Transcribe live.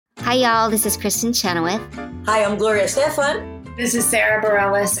Hi, y'all. This is Kristen Chenoweth. Hi, I'm Gloria Stefan. This is Sarah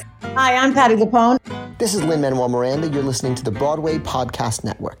Bareilles. Hi, I'm Patti LuPone. This is Lin-Manuel Miranda. You're listening to the Broadway Podcast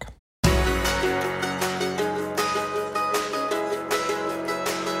Network.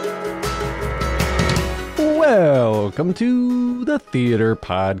 Welcome to the Theater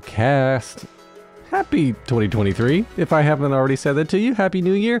Podcast. Happy 2023. If I haven't already said that to you, Happy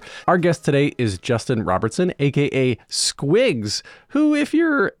New Year. Our guest today is Justin Robertson, aka Squigs, who, if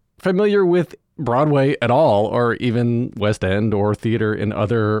you're familiar with Broadway at all, or even West End or theater in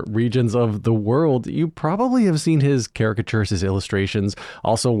other regions of the world, you probably have seen his caricatures, his illustrations,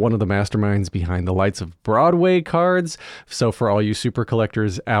 also one of the masterminds behind the Lights of Broadway cards. So for all you super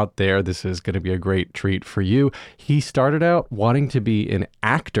collectors out there, this is going to be a great treat for you. He started out wanting to be an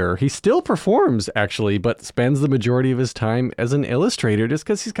actor. He still performs, actually, but spends the majority of his time as an illustrator just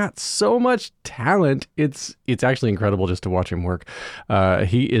because he's got so much talent. It's actually incredible just to watch him work.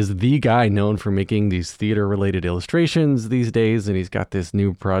 He is the guy known for making these theater-related illustrations these days, and he's got this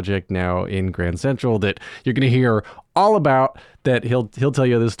new project now in Grand Central that you're going to hear all about. That he'll tell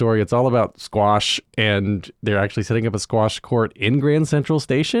you this story. It's all about squash, and they're actually setting up a squash court in Grand Central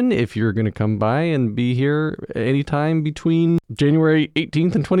Station if you're going to come by and be here anytime between January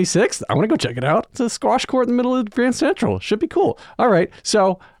 18th and 26th. I want to go check it out. It's a squash court in the middle of Grand Central. Should be cool. All right,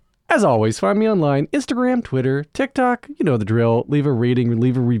 so as always, find me online, Instagram, Twitter, TikTok, you know the drill. Leave a rating,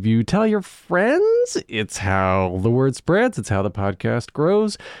 leave a review, tell your friends. It's how the word spreads. It's how the podcast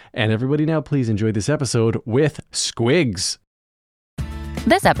grows. And everybody now, please enjoy this episode with Squigs.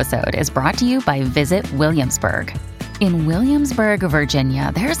 This episode is brought to you by Visit Williamsburg. In Williamsburg,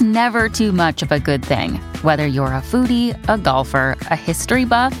 Virginia, there's never too much of a good thing. Whether you're a foodie, a golfer, a history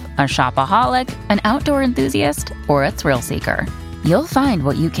buff, a shopaholic, an outdoor enthusiast, or a thrill seeker, you'll find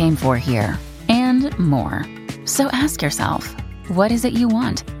what you came for here and more. So ask yourself, what is it you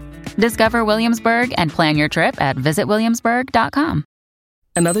want? Discover Williamsburg and plan your trip at visitwilliamsburg.com.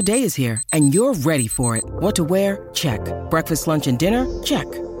 Another day is here and you're ready for it. What to wear? Check. Breakfast, lunch, and dinner?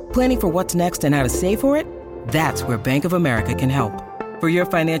 Check. Planning for what's next and how to save for it? That's where Bank of America can help. For your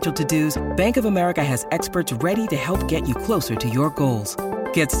financial to-dos, Bank of America has experts ready to help get you closer to your goals.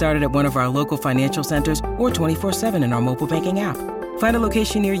 Get started at one of our local financial centers or 24/7 in our mobile banking app. Find a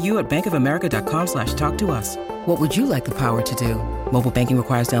location near you at bankofamerica.com/talktous. What would you like the power to do? Mobile banking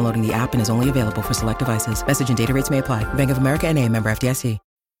requires downloading the app and is only available for select devices. Message and data rates may apply. Bank of America N.A., member FDIC.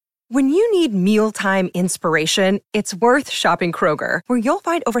 When you need mealtime inspiration, it's worth shopping Kroger, where you'll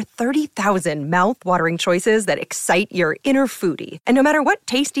find over 30,000 mouth-watering choices that excite your inner foodie. And no matter what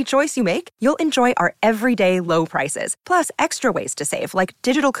tasty choice you make, you'll enjoy our everyday low prices, plus extra ways to save, like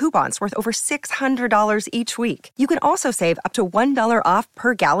digital coupons worth over $600 each week. You can also save up to $1 off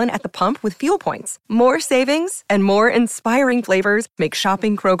per gallon at the pump with fuel points. More savings and more inspiring flavors make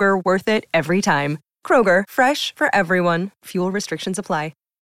shopping Kroger worth it every time. Kroger, fresh for everyone. Fuel restrictions apply.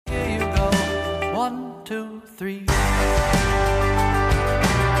 Here you go. 1, 2, 3.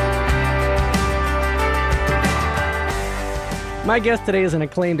 My guest today is an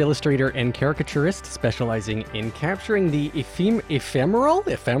acclaimed illustrator and caricaturist specializing in capturing the ephemeral,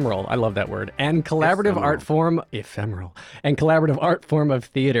 I love that word, and collaborative art form of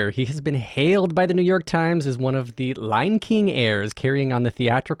theater. He has been hailed by the New York Times as one of the Lion King heirs, carrying on the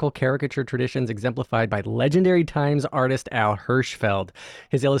theatrical caricature traditions exemplified by legendary Times artist Al Hirschfeld.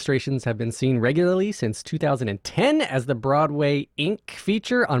 His illustrations have been seen regularly since 2010 as the Broadway Ink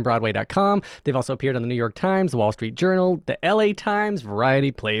feature on Broadway.com. They've also appeared on the New York Times, the Wall Street Journal, the LA Times, Variety,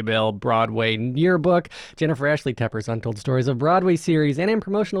 Playbill, Broadway Yearbook, Jennifer Ashley Tepper's Untold Stories of Broadway series, and in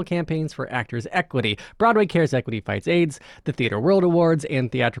promotional campaigns for Actors Equity, Broadway Cares Equity Fights AIDS, the Theater World Awards, and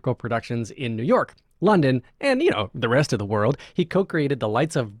theatrical productions in New York, London, and, the rest of the world. He co-created the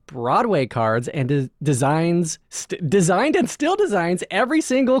Lights of Broadway cards and designed and still designs every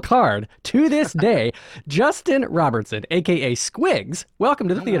single card to this day. Justin Robertson, a.k.a. Squigs, welcome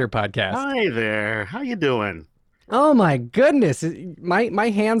to the Theater Podcast. Hi there. How you doing? Oh my goodness. My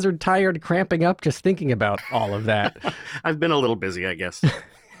hands are tired, cramping up just thinking about all of that. I've been a little busy, I guess.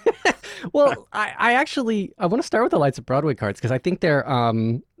 Well, I want to start with the Lights of Broadway cards because I think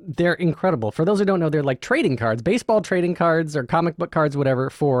they're incredible. For those who don't know, they're like trading cards, baseball trading cards or comic book cards, whatever,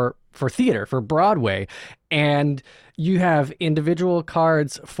 for theater, for Broadway. And you have individual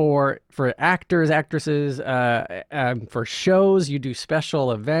cards for actors, actresses, for shows. You do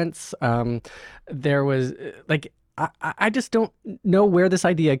special events. There was I just don't know where this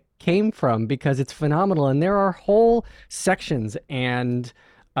idea came from because it's phenomenal. And there are whole sections and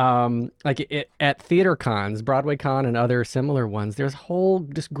At theater cons, Broadway Con and other similar ones, there's whole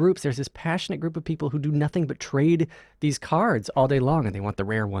just groups. There's this passionate group of people who do nothing but trade these cards all day long, and they want the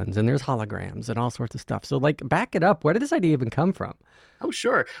rare ones, and there's holograms and all sorts of stuff. So like, back it up. Where did this idea even come from? Oh,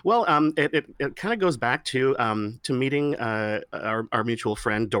 sure. Well, it kind of goes back to meeting our mutual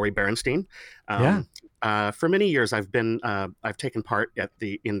friend Dori Berinstein. For many years, I've taken part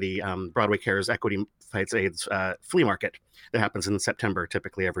in the Broadway Cares Equity Fights AIDS flea market that happens in September,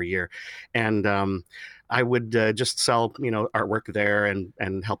 typically every year, and I would just sell artwork there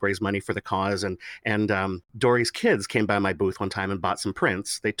and help raise money for the cause. And Dori's kids came by my booth one time and bought some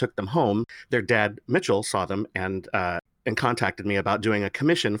prints. They took them home. Their dad Mitchell saw them and contacted me about doing a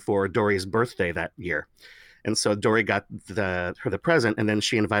commission for Dori's birthday that year. And so Dori got her the present, and then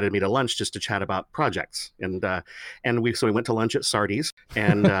she invited me to lunch just to chat about projects. And we went to lunch at Sardi's,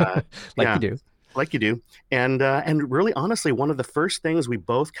 and like you do. And really, honestly, one of the first things we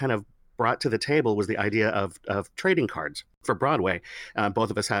both kind of brought to the table was the idea of trading cards for Broadway.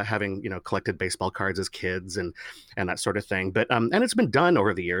 Both of us having collected baseball cards as kids and that sort of thing. But and it's been done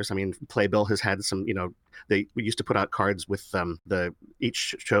over the years. I mean, Playbill has had some. We used to put out cards with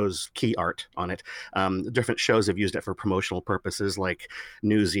each show's key art on it. Different shows have used it for promotional purposes, like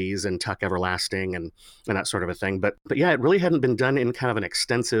Newsies and Tuck Everlasting and that sort of a thing. But yeah, it really hadn't been done in kind of an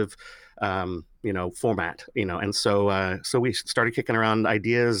extensive format, and so we started kicking around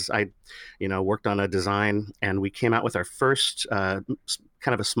ideas. I, worked on a design, and we came out with our first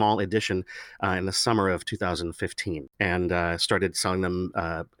kind of a small edition in the summer of 2015, and started selling them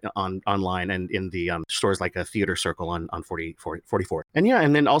online and in the stores like a Theater Circle on 44.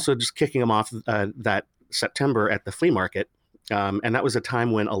 And then also just kicking them off that September at the flea market. And that was a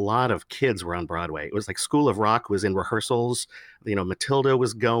time when a lot of kids were on Broadway. It was like School of Rock was in rehearsals. Matilda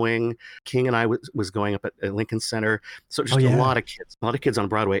was going. King and I was going up at Lincoln Center. So just a lot of kids on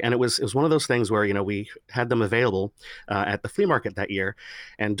Broadway. And it was one of those things where, we had them available at the flea market that year.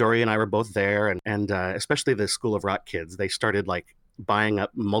 And Dori and I were both there. And especially the School of Rock kids, they started like buying up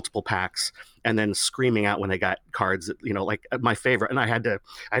multiple packs and then screaming out when they got cards, like my favorite. And I had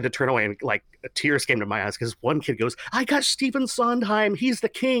to turn away, and like tears came to my eyes because one kid goes, "I got Stephen Sondheim. He's the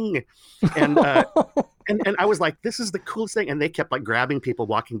king." And and I was like, this is the coolest thing. And they kept like grabbing people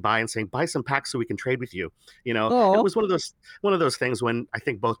walking by and saying, "Buy some packs so we can trade with you." It was one of those things when I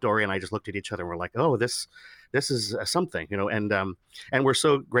think both Dori and I just looked at each other and were like, "Oh, this is something," and we're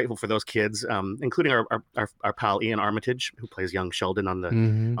so grateful for those kids, including our pal Ian Armitage, who plays young Sheldon on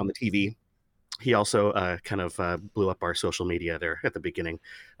the TV. He also kind of blew up our social media there at the beginning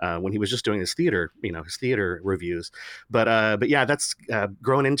when he was just doing his theater reviews. But yeah, that's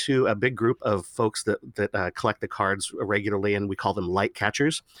grown into a big group of folks that collect the cards regularly, and we call them light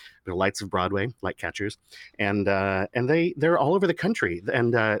catchers. They're Lights of Broadway, light catchers, and they're all over the country,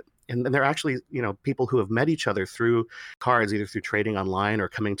 and they're actually, people who have met each other through cards, either through trading online or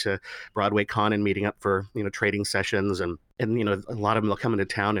coming to Broadway Con and meeting up for, trading sessions. And a lot of them will come into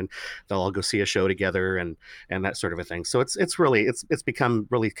town and they'll all go see a show together and that sort of a thing. So it's become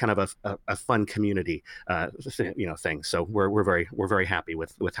really kind of a fun community, thing. So we're very happy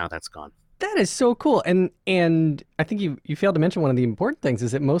with how that's gone. That is so cool. And I think you failed to mention one of the important things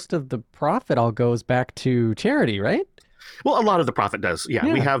is that most of the profit all goes back to charity, right? Well, a lot of the profit does. Yeah.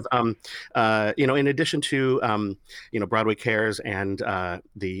 We have, in addition to, Broadway Cares and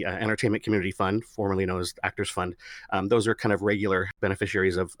the Entertainment Community Fund, formerly known as Actors Fund. Those are kind of regular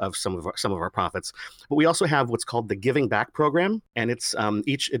beneficiaries of some of our profits. But we also have what's called the Giving Back Program. And it's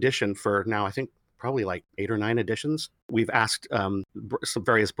each edition for now, I think, probably like 8 or 9 editions. We've asked some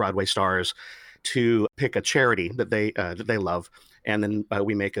various Broadway stars to pick a charity that they love. And then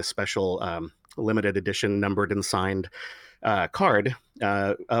we make a special limited edition numbered and signed card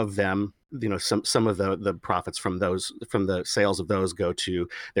of them. Some of the profits from the sales of those go to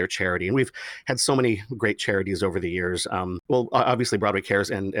their charity. And we've had so many great charities over the years. Well, obviously Broadway Cares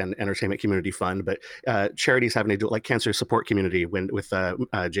and Entertainment Community Fund, but charities having to do like Cancer Support Community with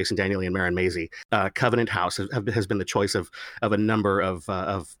Jason Danieli and Marin Mazey. Covenant House has been the choice of a number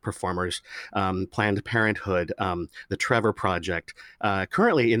of performers. Planned Parenthood, the Trevor Project.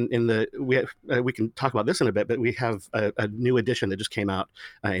 Currently we can talk about this in a bit, but we have a new edition that just came out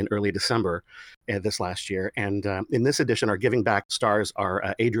in early December this last year. And in this edition, our Giving Back stars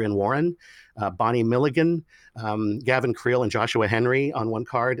are Adrienne Warren, Bonnie Milligan, Gavin Creel and Joshua Henry on one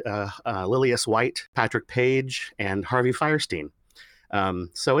card, Lilias White, Patrick Page, and Harvey Firestein.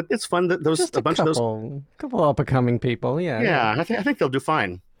 So it's fun that those just a bunch couple, of those couple up and coming people. Yeah. I think they'll do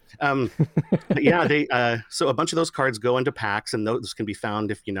fine. But yeah, so a bunch of those cards go into packs, and those can be found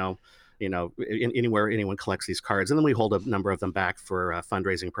if anywhere anyone collects these cards, and then we hold a number of them back for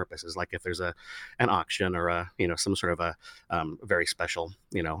fundraising purposes, like if there's an auction or some sort of a very special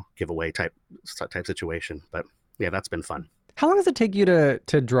giveaway type situation. But yeah, that's been fun. How long does it take you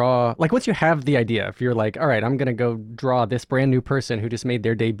to draw? Like, once you have the idea, if you're like, all right, I'm gonna go draw this brand new person who just made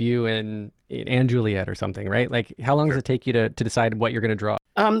their debut in Anne Juliet or something, right? Like, how long does it take you to decide what you're gonna draw?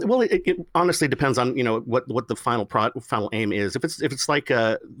 Well, it honestly depends on what the final aim is. If it's like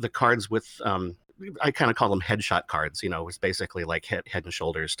the cards with I kind of call them headshot cards. It's basically like head and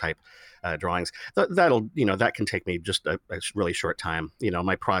shoulders type drawings. That can take me just a really short time.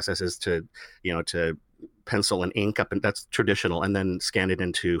 My process is to pencil and ink up, and that's traditional, and then scan it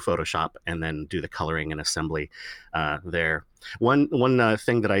into Photoshop and then do the coloring and assembly there. One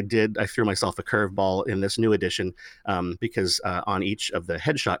thing that I did, I threw myself a curveball in this new edition because on each of the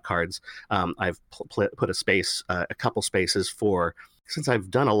headshot cards, I've put a couple spaces for, since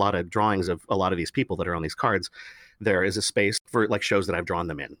I've done a lot of drawings of a lot of these people that are on these cards, there is a space for like shows that I've drawn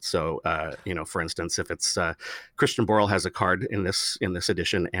them in. So, for instance, if it's Christian Borle has a card in this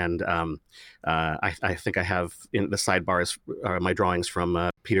edition, and I think I have in the sidebars my drawings from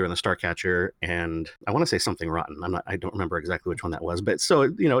Peter and the Starcatcher, and I want to say Something Rotten. I don't remember exactly which one that was, but so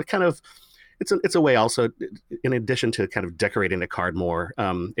it kind of. It's a way also, in addition to kind of decorating the card more,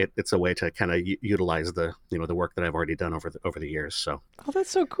 it's a way to kind of utilize the the work that I've already done over the years. So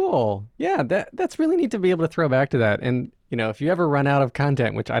that's so cool. Yeah, that's really neat to be able to throw back to that. And if you ever run out of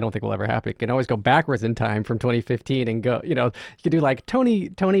content, which I don't think will ever happen, you can always go backwards in time from 2015 and go. You could do like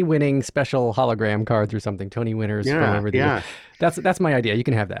Tony winning special hologram cards or something. Tony winners from over the years. That's my idea. You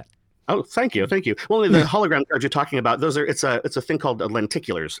can have that. Oh, thank you. Well, the hologram cards you're talking about, it's a thing called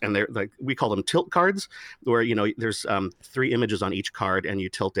lenticulars, and they're like, we call them tilt cards, where there's 3 images on each card, and you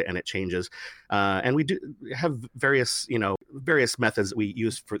tilt it and it changes. And we do have various methods that we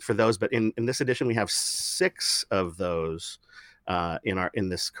use for those, but in this edition we have 6 of those in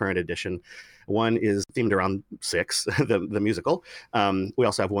this current edition. One is themed around Six, the musical. We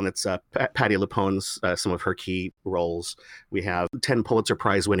also have one that's Patti LuPone's, some of her key roles. We have 10 Pulitzer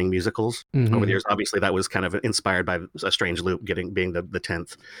Prize winning musicals over the years. Obviously, that was kind of inspired by A Strange Loop being the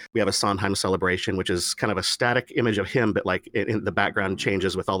 10th. We have a Sondheim Celebration, which is kind of a static image of him, but like in the background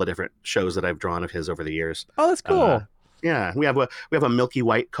changes with all the different shows that I've drawn of his over the years. Oh, that's cool. Yeah, we have a Milky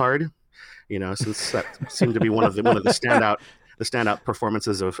White card. Since that seemed to be one of the standout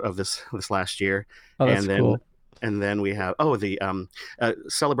performances of this last year. Oh, that's cool. And then we have the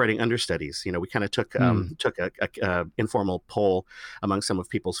celebrating understudies. We kind of took a informal poll among some of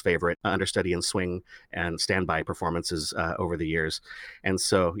people's favorite understudy and swing and standby performances over the years, and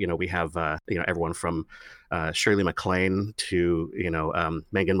so we have everyone from Shirley MacLaine to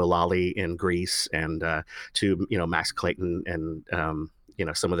Megan Mullally in Grease, and to Max Clayton, and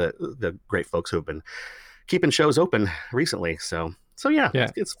some of the great folks who have been keeping shows open recently. So yeah.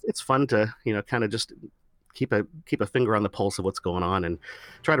 It's fun to kind of just keep a finger on the pulse of what's going on and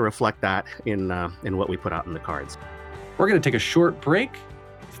try to reflect that in what we put out in the cards. We're going to take a short break.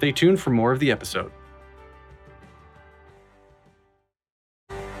 Stay tuned for more of the episode.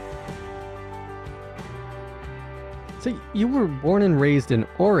 So you were born and raised in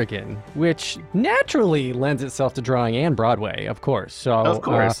Oregon, which naturally lends itself to drawing and Broadway, of course. So of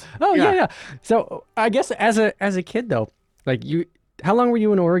course. Yeah. So I guess as a kid though, like how long were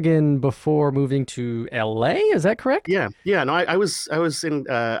you in Oregon before moving to LA? Is that correct? Yeah. No, I was 18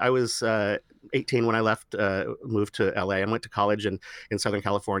 when I left, moved to LA. I went to college in Southern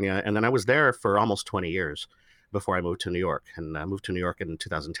California, and then I was there for almost 20 years before I moved to New York, and moved to New York in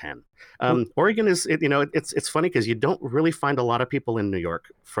 2010. Oregon is, it's funny because you don't really find a lot of people in New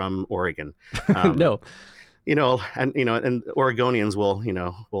York from Oregon. No. And Oregonians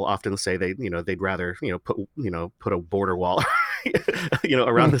will often say they'd rather put a border wall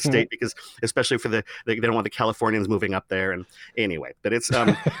around the state, because especially they don't want the Californians moving up there. And anyway, but it's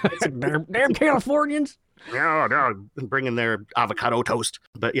they're Californians. Yeah, they're bringing their avocado toast.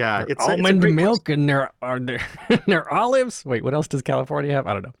 But yeah, it's almond milk and their olives. Wait, what else does California have?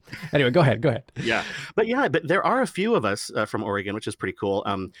 I don't know. Anyway, go ahead. Yeah, but there are a few of us from Oregon, which is pretty cool.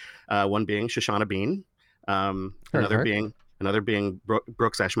 One being Shoshana Bean. Another being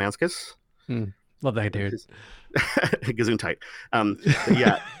Brooks Ashmanskas. Love that dude. Gesundheit.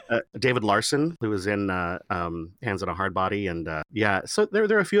 David Larson, who was in Hands on a Hard Body, and so there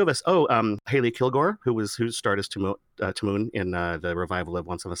are a few of us. Haley Kilgore, who starred as Timon in the revival of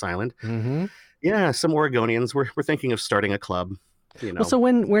Once on This Island. Mm-hmm. Yeah, some Oregonians. We're thinking of starting a club. you know. Well, so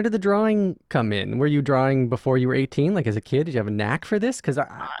where did the drawing come in? Were you drawing before you were 18? Like as a kid, did you have a knack for this? Because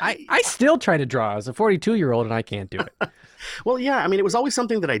I still try to draw as a 42-year-old and I can't do it. Well, yeah, I mean, it was always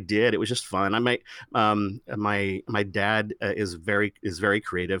something that I did. It was just fun. My dad is very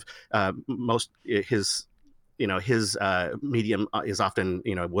creative. His medium is often,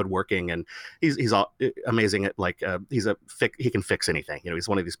 woodworking, and he's amazing at he can fix anything. He's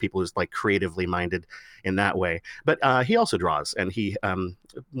one of these people who's like creatively minded in that way. But he also draws, and he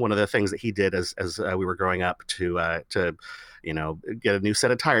one of the things that he did as we were growing up to get a new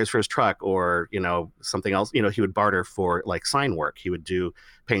set of tires for his truck, or something else. He would barter for like sign work. He would do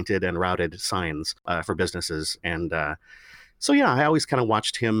painted and routed signs for businesses, and so yeah, I always kind of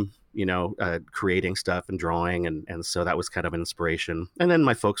watched him creating stuff and drawing. And so that was kind of an inspiration. And then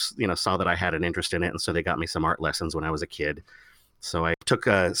my folks, saw that I had an interest in it. And so they got me some art lessons when I was a kid. So I took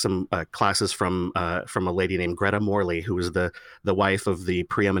some classes from a lady named Greta Morley, who was the wife of the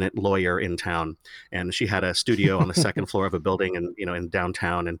preeminent lawyer in town. And she had a studio on the second floor of a building in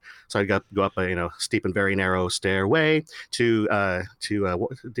downtown. And so I got go up a, steep and very narrow stairway to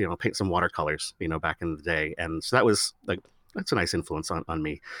paint some watercolors, back in the day. And so that was like, that's a nice influence on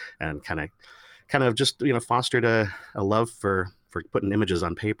me, and kind of just fostered a love for putting images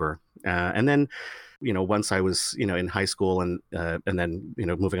on paper. And then once I was in high school and then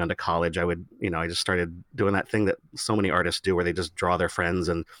moving on to college, I just started doing that thing that so many artists do, where they just draw their friends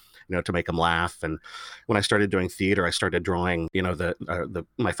and to make them laugh. And when I started doing theater, I started drawing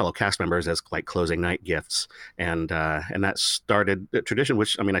my fellow cast members as like closing night gifts, and that started a tradition,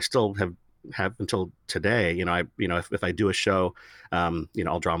 which I still have until today. If I do a show,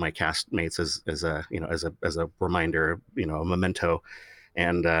 I'll draw my castmates as a reminder, a memento.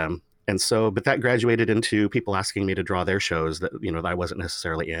 And so, but that graduated into people asking me to draw their shows that that I wasn't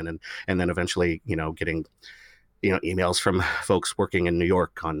necessarily in, and then eventually getting emails from folks working in New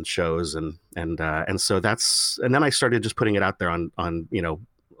York on shows, and so and then I started just putting it out there on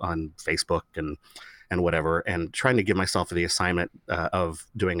Facebook and whatever, and trying to give myself the assignment of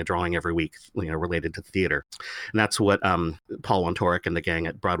doing a drawing every week, related to theater. And that's what Paul Wontorek and the gang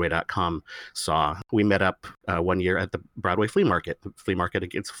at Broadway.com saw. We met up one year at the Broadway flea market. The flea market,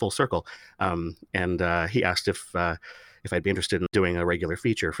 it's full circle. And he asked if I'd be interested in doing a regular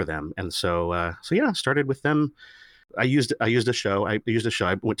feature for them. And so yeah, started with them. I used a show. I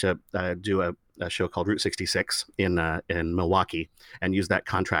went to do a show called Route 66 in Milwaukee, and used that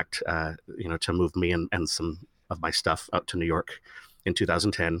contract, to move me and some of my stuff out to New York in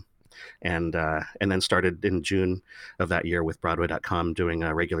 2010, and then started in June of that year with Broadway.com doing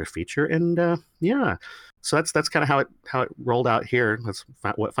a regular feature, and yeah. So that's kind of how it rolled out here. That's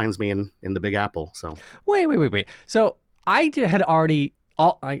what finds me in the Big Apple. So wait. So I had already.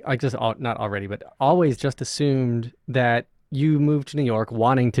 Not already, but always just assumed that you moved to New York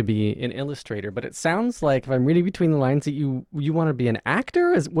wanting to be an illustrator. But it sounds like, if I'm reading between the lines, that you want to be an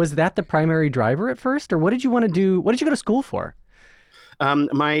actor. Was that the primary driver at first, or what did you want to do? What did you go to school for?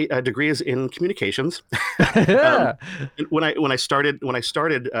 My degree is in communications. When I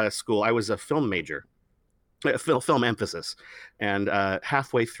started school, I was a film major. Film emphasis, and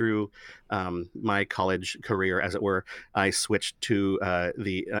halfway through my college career, as it were, I switched to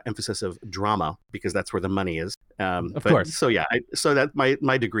the emphasis of drama, because that's where the money is. Of course. So yeah, so that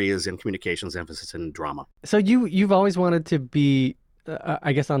my degree is in communications, emphasis in drama. So you've always wanted to be,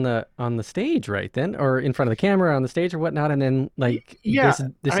 I guess, on the stage, right then, or in front of the camera on the stage or whatnot, and then this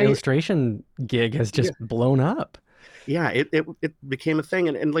illustration gig has just blown up. Yeah, it became a thing,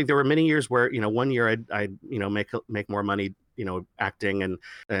 and like there were many years where 1 year I'd make more money acting, and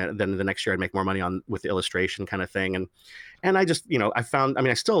then the next year I'd make more money with the illustration kind of thing, and I just I found,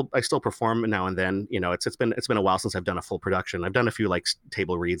 I still perform now and then. It's been a while since I've done a full production. I've done a few like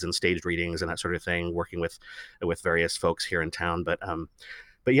table reads and staged readings and that sort of thing, working with various folks here in town,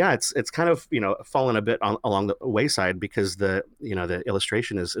 but yeah, it's kind of fallen a bit along the wayside, because the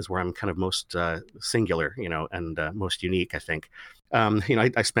illustration is where I'm kind of most singular, and most unique, I think.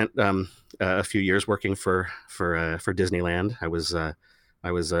 I spent a few years working for Disneyland. I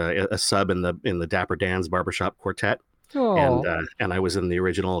was a sub in the Dapper Dan's Barbershop Quartet. Aww. And I was in the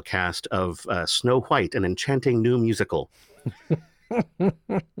original cast of Snow White, an enchanting new musical.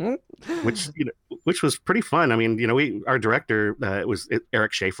 which was pretty fun. Our director was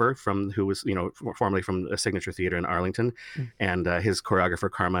Eric Schaefer, who was formerly from a Signature Theater in Arlington, and his choreographer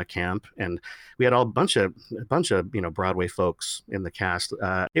Karma Camp, and we had a bunch of Broadway folks in the cast.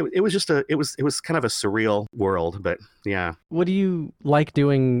 It was kind of a surreal world, but yeah. What do you like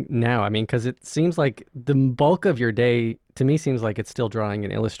doing now? Because it seems like the bulk of your day to me seems like it's still drawing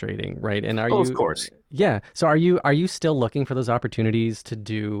and illustrating, right? And of course. Yeah. So are you still looking for those opportunities to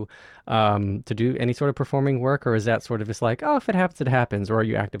do any sort of performing work, or is that sort of just like, oh, if it happens, it happens, or are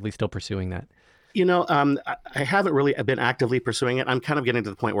you actively still pursuing that? I haven't really been actively pursuing it. I'm kind of getting to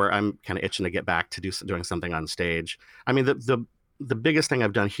the point where I'm kind of itching to get back to doing something on stage. I mean, the biggest thing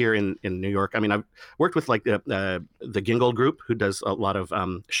I've done here in New York, I mean, I've worked with like the Gingold Group, who does a lot of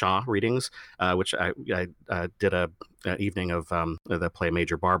Shaw readings, which I did an evening of the play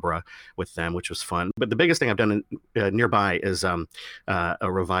Major Barbara with them, which was fun. But the biggest thing I've done nearby is a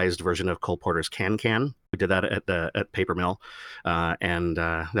revised version of Cole Porter's Can Can. We did that at Paper Mill, and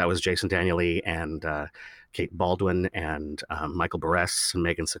that was Jason Daniely and Kate Baldwin and Michael Barres and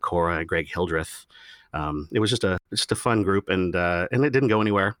Megan Sikora and Greg Hildreth. It was just a fun group, and it didn't go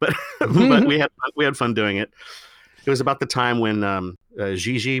anywhere, but but we had fun doing it. It was about the time when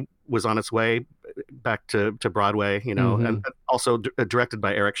Gigi was on its way back to Broadway, and also directed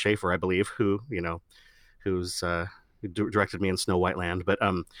by Eric Schaefer, I believe, who's directed me in Snow White Land. But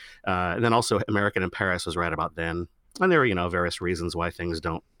and then also American in Paris was right about then, and there were various reasons why things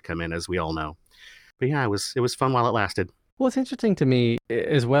don't come in, as we all know. But yeah, it was fun while it lasted. Well, what's interesting to me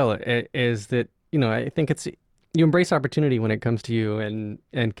as well is that I think it's you embrace opportunity when it comes to you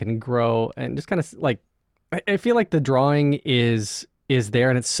and can grow and just kind of like I feel like the drawing is there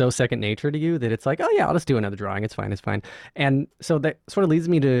and it's so second nature to you that it's like, oh yeah, I'll just do another drawing. It's fine. And so that sort of leads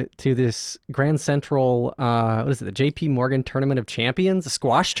me to this Grand Central, what is it, the JP Morgan Tournament of Champions, a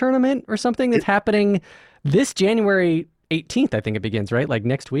squash tournament or something that's happening this January 18th, I think it begins, right? Like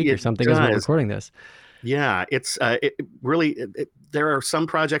next week or something as we're recording this. Yeah, it's there are some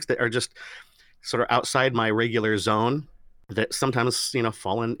projects that are just sort of outside my regular zone that sometimes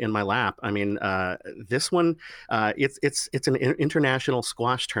fall in my lap. I mean, this one it's an international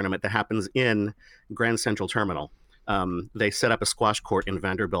squash tournament that happens in Grand Central Terminal. They set up a squash court in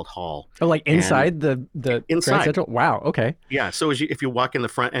Vanderbilt Hall. Oh, like inside the inside. Grand Central? Wow. Okay. Yeah. So if you walk in the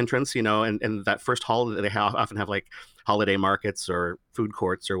front entrance, and that first hall, they often have like holiday markets or food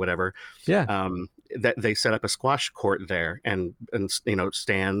courts or whatever. Yeah. That they set up a squash court there and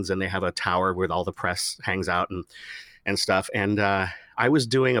stands, and they have a tower where all the press hangs out and stuff. And I was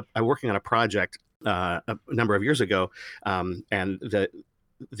working on a project a number of years ago, and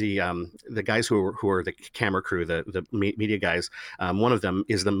the guys who are the camera crew, the media guys, one of them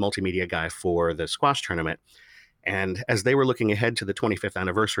is the multimedia guy for the squash tournament. And as they were looking ahead to the 25th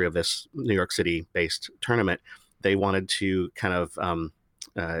anniversary of this New York City based tournament, they wanted to kind of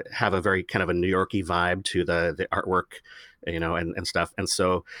have a very kind of a New York-y vibe to the artwork, and stuff. And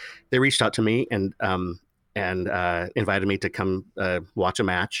so they reached out to me and invited me to come watch a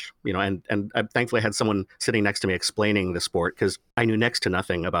match, and I thankfully had someone sitting next to me explaining the sport, because I knew next to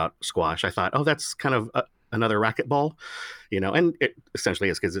nothing about squash. I thought, oh, that's kind of another racquetball, and it essentially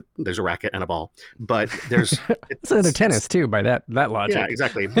is, because there's a racket and a ball, but there's it's another tennis too by that logic. Yeah,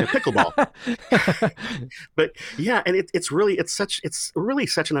 exactly. Pickleball. But yeah, and it's really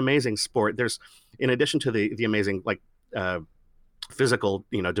such an amazing sport. There's, in addition to the amazing physical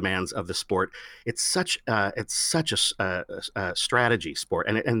demands of the sport, it's such a strategy sport,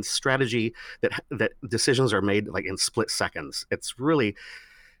 and strategy that decisions are made like in split seconds. It's really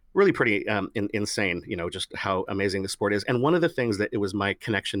pretty insane, just how amazing the sport is. And one of the things that it was my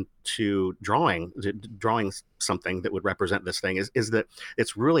connection to drawing something that would represent this thing is that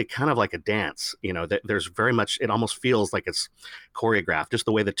it's really kind of like a dance, that there's very much, it almost feels like it's choreographed, just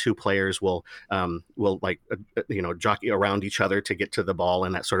the way the two players will like, jockey around each other to get to the ball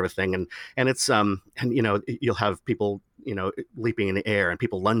and that sort of a thing. And it's, you'll have people, leaping in the air and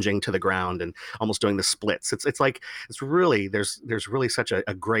people lunging to the ground and almost doing the splits. It's like, it's really, there's really such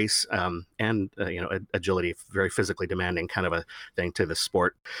a grace and agility, very physically demanding kind of a thing to the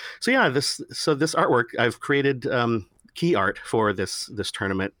sport. So yeah, this artwork, I've created key art for this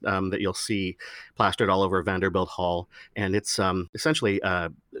tournament that you'll see plastered all over Vanderbilt Hall, and it's essentially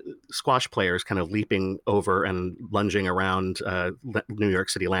squash players kind of leaping over and lunging around New York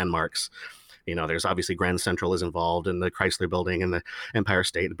City landmarks. There's obviously Grand Central is involved, and the Chrysler Building and the Empire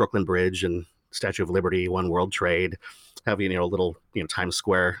State, the Brooklyn Bridge and Statue of Liberty, One World Trade, have little Times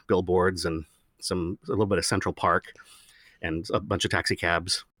Square billboards and a little bit of Central Park and a bunch of taxi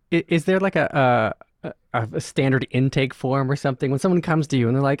cabs. Is there like a standard intake form or something when someone comes to you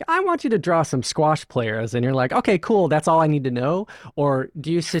and they're like, I want you to draw some squash players, and you're like, okay, cool, that's all I need to know? Or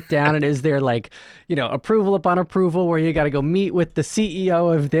do you sit down and is there like, approval upon approval where you got to go meet with the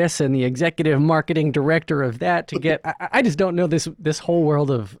CEO of this and the executive marketing director of that to get, I just don't know this whole world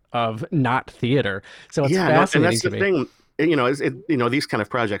of not theater. So it's fascinating and that's to the me. thing. these kind of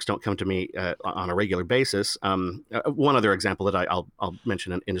projects don't come to me on a regular basis. One other example that I'll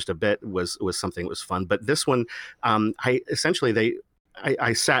mention in just a bit was something that was fun, but this one, I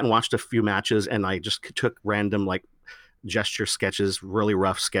sat and watched a few matches, and I just took random like gesture sketches, really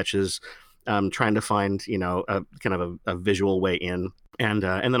rough sketches, trying to find a kind of a visual way in. And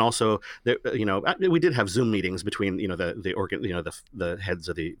then also, we did have Zoom meetings between the heads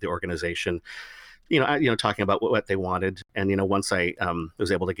of the organization, talking about what they wanted. And once I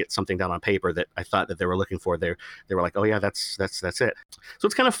was able to get something down on paper that I thought that they were looking for, they were like, oh yeah, that's it. So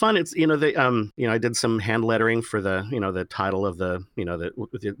it's kind of fun. It's I did some hand lettering for the title of the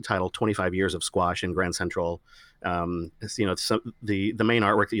title 25 Years of Squash in Grand Central. The main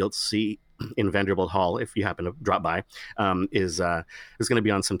artwork that you'll see in Vanderbilt Hall, if you happen to drop by, is going to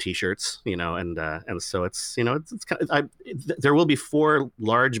be on some T-shirts, and so it's kind of, there will be 4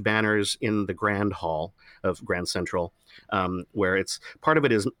 large banners in the Grand Hall of Grand Central, where it's part of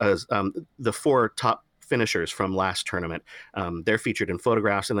it is the 4 top finishers from last tournament. They're featured in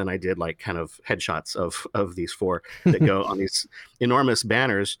photographs, and then I did like kind of headshots of these 4 that go on these enormous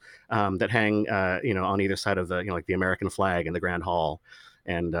banners that hang on either side of the like the American flag in the Grand Hall.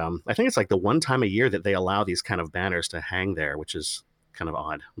 And I think it's like the one time a year that they allow these kind of banners to hang there, which is kind of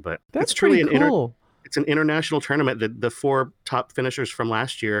odd. But that's it's truly cool. It's an international tournament. The 4 top finishers from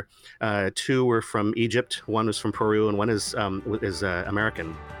last year, 2 were from Egypt, 1 was from Peru, and 1 is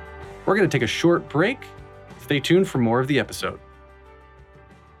American. We're going to take a short break. Stay tuned for more of the episode.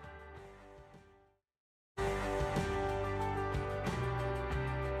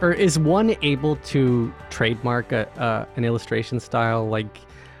 Or is one able to trademark an illustration style like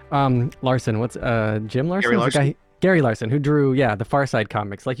Larson? What's Jim Larson? Gary Larson. Gary Larson, who drew the Far Side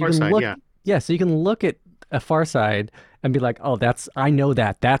comics. Like you Far can Side, look, so you can look at a Far Side and be like, oh, I know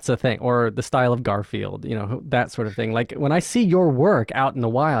that's a thing, or the style of Garfield, that sort of thing. Like when I see your work out in the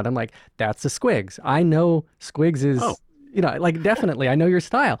wild, I'm like, that's a Squigs. I know Squigs is, definitely, I know your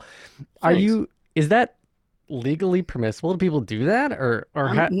style. Thanks. Is that legally permissible? Do people do that, or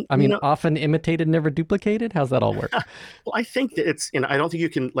often imitated, never duplicated? How's that all work? Well, I think that it's I don't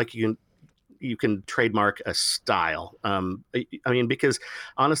think you can trademark a style. Because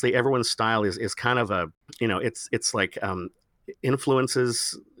honestly, everyone's style is kind of a it's like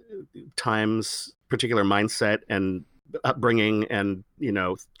influences, times, particular mindset, and upbringing, and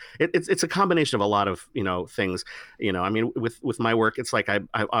it's a combination of a lot of things. With my work, it's like I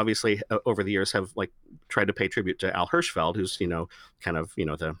obviously over the years have like tried to pay tribute to Al Hirschfeld, who's kind of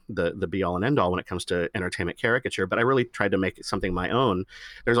the be all and end all when it comes to entertainment caricature, but I really tried to make something my own.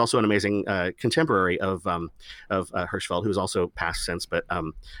 There's also an amazing contemporary of Hirschfeld, who's also passed since, but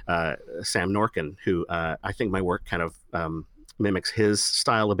Sam Norkin, who I think my work kind of mimics his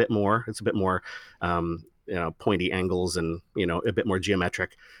style a bit more. It's a bit more pointy angles and a bit more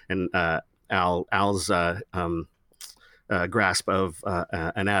geometric, and Al's grasp of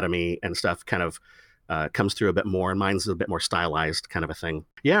anatomy and stuff kind of comes through a bit more, and mine's a bit more stylized kind of a thing.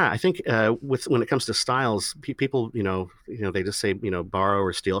 Yeah, I think when it comes to styles, people they just say borrow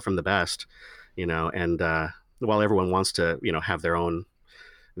or steal from the best, and while everyone wants to have their own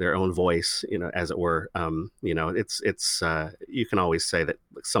voice, as it were, it's you can always say that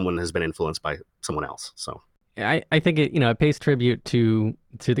someone has been influenced by someone else. So I think it pays tribute to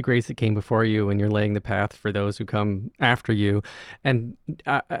the greats that came before you, and you're laying the path for those who come after you. And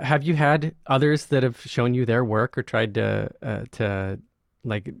have you had others that have shown you their work or tried to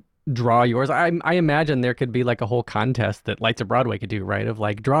like draw yours? I imagine there could be like a whole contest that Lights of Broadway could do, right? Of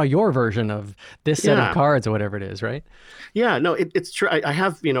like, draw your version of this set of cards or whatever it is, right? Yeah, no, it's true. I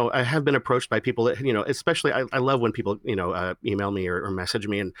have been approached by people that, especially I love when people, email me or message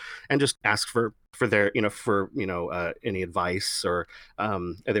me and just ask for their, any advice, or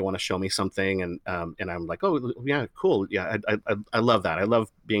they want to show me something. And I'm like, oh yeah, cool. Yeah. I love that. I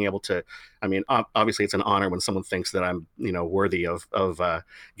love being able to, obviously it's an honor when someone thinks that I'm, worthy of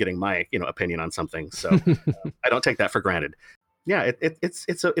getting my, opinion on something. So I don't take that for granted. Yeah.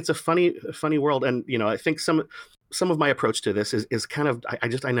 It's a funny world. And, I think some of my approach to this is kind of,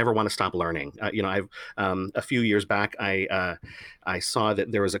 I never want to stop learning. I've a few years back, I saw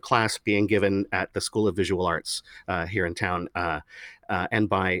that there was a class being given at the School of Visual Arts here in town, and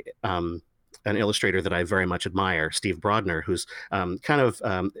by an illustrator that I very much admire, Steve Brodner, who's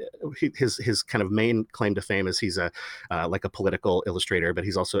his kind of main claim to fame is he's like a political illustrator, but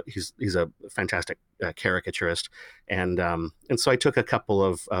he's a fantastic caricaturist, and so I took a couple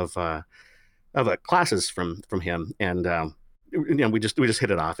of classes from him, and we just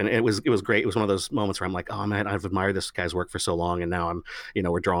hit it off, and it was great. It was one of those moments where I'm like, oh man, I've admired this guy's work for so long, and now I'm,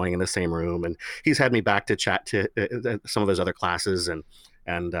 we're drawing in the same room, and he's had me back to chat to some of his other classes and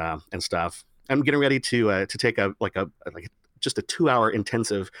stuff. I'm getting ready to take just a 2-hour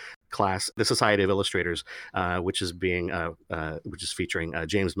intensive class, the Society of Illustrators, which is featuring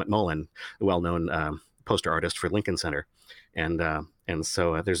James McMullen, the well-known poster artist for Lincoln Center, and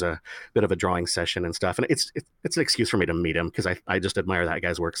so there's a bit of a drawing session and stuff, and it's an excuse for me to meet him because I just admire that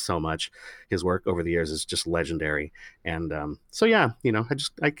guy's work so much. His work over the years is just legendary, and so yeah,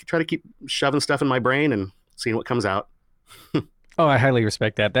 I try to keep shoving stuff in my brain and seeing what comes out. Oh, I highly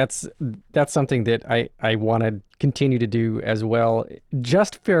respect that. That's something that I want to continue to do as well,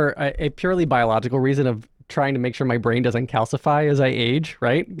 just for a purely biological reason of trying to make sure my brain doesn't calcify as I age,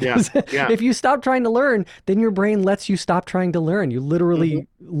 right? Yeah. If you stop trying to learn, then your brain lets you stop trying to learn. You literally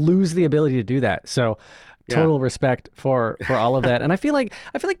lose the ability to do that. So total respect for all of that. And I feel like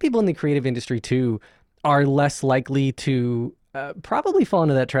people in the creative industry too are less likely to probably fall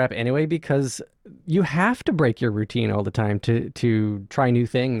into that trap anyway, because you have to break your routine all the time to try new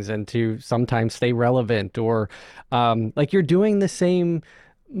things and to sometimes stay relevant, or like you're doing the same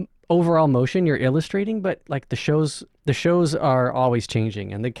overall motion, you're illustrating, but like the shows are always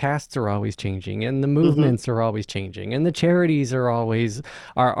changing, and the casts are always changing, and the movements are always changing, and the charities are always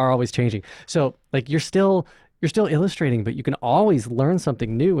changing. So like you're still illustrating, but you can always learn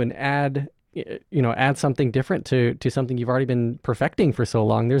something new and add something different to something you've already been perfecting for so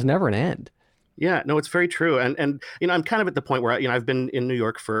long. There's never an end. Yeah, no, it's very true. And I'm kind of at the point where, I've been in New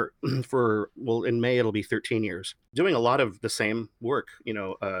York for in May, it'll be 13 years, doing a lot of the same work,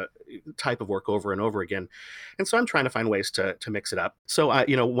 type of work over and over again. And so I'm trying to find ways to mix it up. So,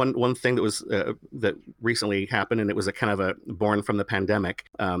 one thing that was, that recently happened, and it was a kind of born from the pandemic,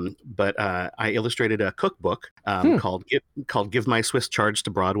 but I illustrated a cookbook called Give My Swiss Charge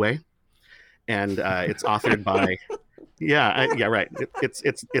to Broadway. And it's authored by, right.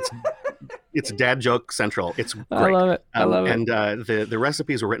 It's dad joke central. It's great. I love it. And the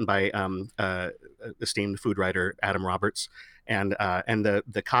recipes were written by esteemed food writer Adam Roberts, and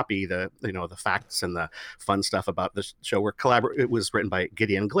the copy, the facts and the fun stuff about the show it was written by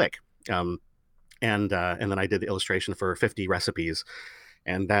Gideon Glick, and then I did the illustration for 50 recipes.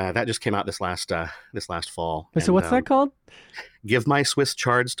 And that just came out this last fall. So what's that called? Give My Swiss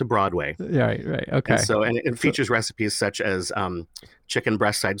Charge to Broadway. Right. Okay. And it features recipes such as chicken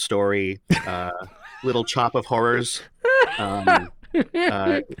breast side story, little chop of horrors, the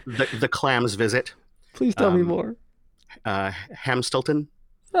clams visit. Please tell me more. Ham Stilton.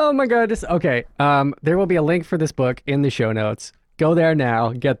 Oh my goodness. Okay. There will be a link for this book in the show notes. Go there now,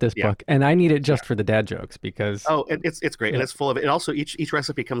 get this book, and I need it just for the dad jokes because it's great, and it's full of it. Also, each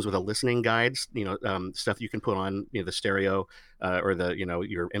recipe comes with a listening guide, stuff you can put on the stereo or the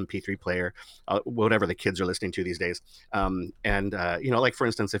your MP3 player, whatever the kids are listening to these days. Like for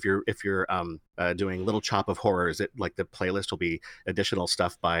instance, if you're doing Little Chop of Horrors, like the playlist will be additional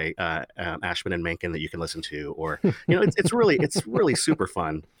stuff by Ashman and Menken that you can listen to, or it's really super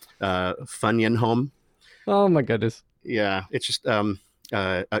fun. Funyun Home. Oh my goodness. Yeah, it's just a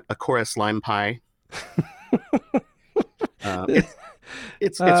chorus lime pie.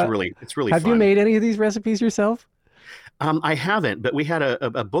 It's really Have fun. you made any of these recipes yourself? I haven't, but we had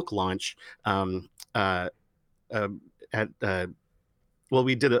a book launch we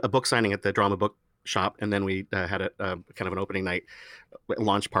did a book signing at the Drama Book Shop, and then we had a kind of an opening night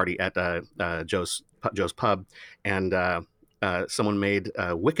launch party at Joe's Pub, and someone made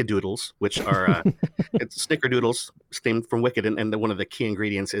Wiccadoodles, which are it's snickerdoodles steamed from Wicked, and one of the key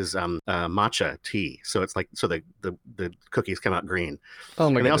ingredients is matcha tea. So it's like the cookies come out green.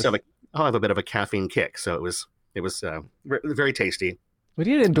 Oh my! And they also have a bit of a caffeine kick. So it was very tasty. Would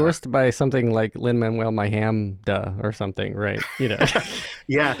you get endorsed by something like Lin-Manuel Miranda or something, right? Yeah.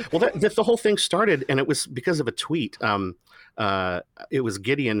 Well, the whole thing started, and it was because of a tweet. It was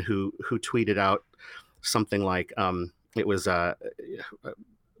Gideon who tweeted out something like. It was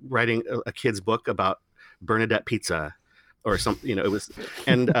writing a kid's book about Bernadette pizza or something, it was,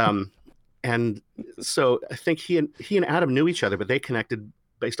 and so I think he and Adam knew each other, but they connected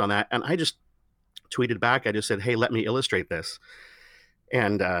based on that. And I just tweeted back. I just said, "Hey, let me illustrate this."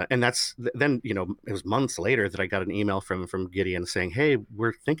 And that's then, it was months later that I got an email from Gideon saying, "Hey,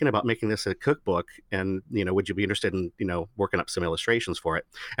 we're thinking about making this a cookbook, and would you be interested in working up some illustrations for it?"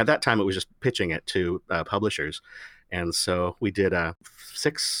 At that time, it was just pitching it to publishers. And so we did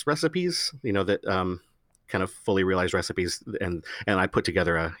 6 recipes, that kind of fully realized recipes, and I put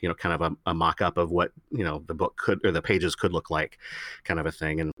together a kind of a mock-up of what the book could, or the pages could look like, kind of a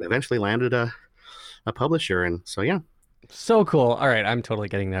thing, and eventually landed a publisher. And so So cool. All right, I'm totally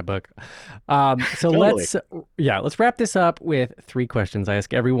getting that book. So Totally. let's wrap this up with 3 questions I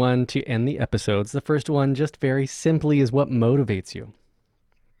ask everyone to end the episodes. The first one, just very simply, is what motivates you?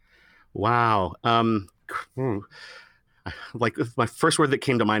 Wow. Like my first word that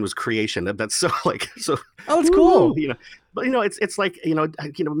came to mind was creation. That's so so. Oh, it's cool. But it's like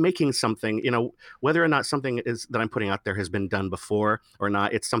making something. Whether or not something is that I'm putting out there has been done before or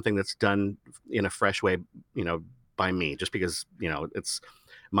not, it's something that's done in a fresh way. By me, just because it's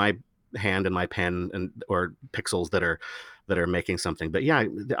my hand and my pen or pixels that are making something. But yeah,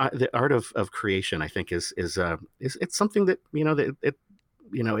 the art of creation, I think, is it's something that it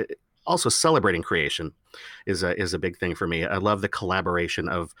also celebrating creation is a big thing for me. I love the collaboration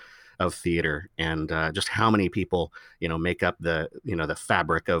of theater and just how many people make up the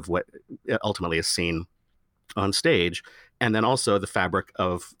fabric of what ultimately is seen on stage, and then also the fabric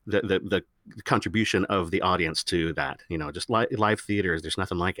of the contribution of the audience to that. Just live theaters, there's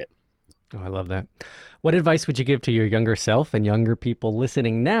nothing like it. Oh, I love that. What advice would you give to your younger self and younger people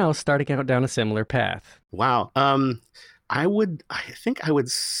listening now, starting out down a similar path? Wow. I think I would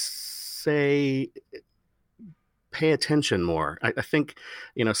say pay attention more. I think,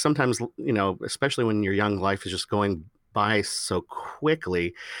 sometimes, especially when you're young, life is just going by so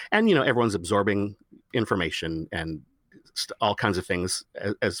quickly, and, everyone's absorbing information and all kinds of things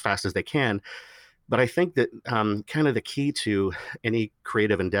as fast as they can. But I think that kind of the key to any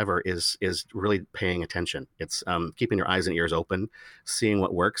creative endeavor is really paying attention. It's keeping your eyes and ears open, seeing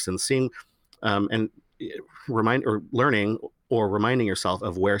what works, and seeing and learning or reminding yourself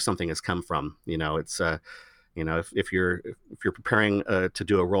of where something has come from. It's if you're preparing to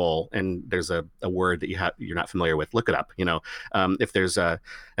do a role and there's a word that you're not familiar with, look it up. If there's an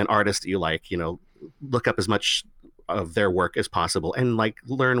artist that you like, look up as much of their work as possible and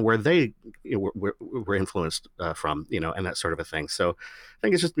learn where they were influenced from, and that sort of a thing. So I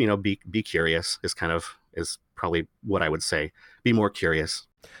think it's just, be curious is probably what I would say. Be more curious.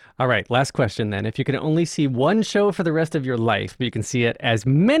 All right, last question then. If you can only see one show for the rest of your life, but you can see it as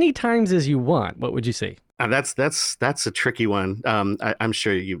many times as you want, what would you see? That's a tricky one. I'm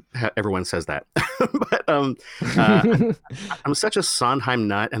sure everyone says that, but I'm such a Sondheim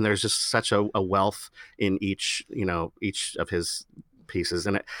nut, and there's just such a wealth in each of his pieces,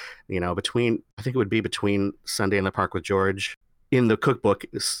 and I think it would be between Sunday in the Park with George, in the cookbook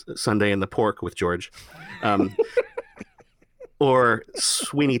Sunday in the Pork with George, or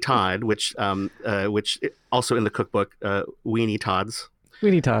Sweeney Todd, which also in the cookbook Weenie Todds.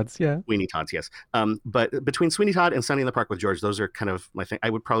 Weenie Todds, yeah. Weenie Todds, yes. But between Sweeney Todd and Sunday in the Park with George, those are kind of my thing.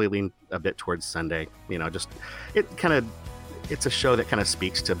 I would probably lean a bit towards Sunday. It's a show that kind of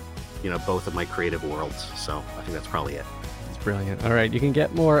speaks to, both of my creative worlds. So I think that's probably it. It's brilliant. All right, you can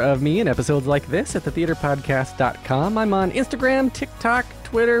get more of me in episodes like this at thetheaterpodcast.com. I'm on Instagram, TikTok,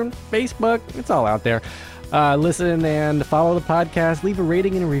 Twitter, Facebook. It's all out there. Listen and follow the podcast. Leave a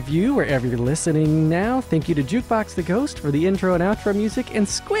rating and a review wherever you're listening now. Thank you to Jukebox the Ghost for the intro and outro music. And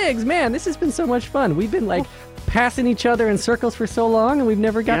Squigs, man, this has been so much fun. We've been passing each other in circles for so long, and we've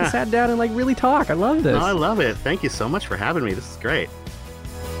never gotten sat down and really talk. I love this. Oh, I love it. Thank you so much for having me. This is great.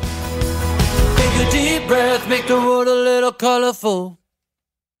 Take a deep breath, make the world a little colorful.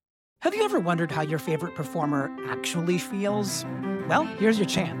 Have you ever wondered how your favorite performer actually feels? Well, here's your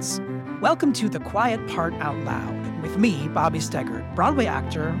chance. Welcome to The Quiet Part Out Loud with me, Bobby Steggert, Broadway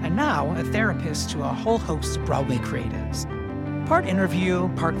actor and now a therapist to a whole host of Broadway creatives. Part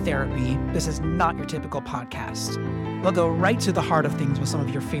interview, part therapy, this is not your typical podcast. We'll go right to the heart of things with some of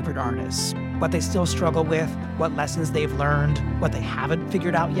your favorite artists, what they still struggle with, what lessons they've learned, what they haven't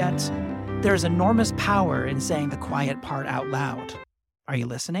figured out yet. There's enormous power in saying the quiet part out loud. Are you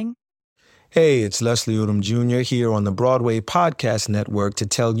listening? Hey, it's Leslie Odom Jr. here on the Broadway Podcast Network to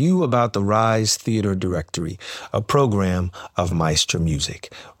tell you about the Rise Theater Directory, a program of Maestro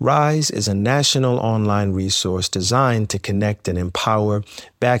Music. Rise is a national online resource designed to connect and empower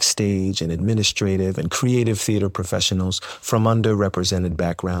backstage and administrative and creative theater professionals from underrepresented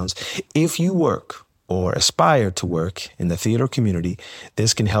backgrounds. If you work or aspire to work in the theater community,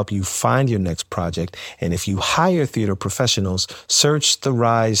 this can help you find your next project. And if you hire theater professionals, search the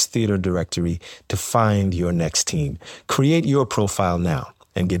Rise Theater Directory to find your next team. Create your profile now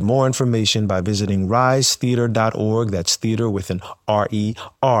and get more information by visiting risetheater.org. That's theater with an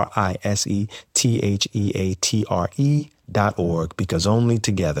RERISETHEATRE.org, because only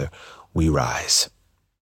together we rise.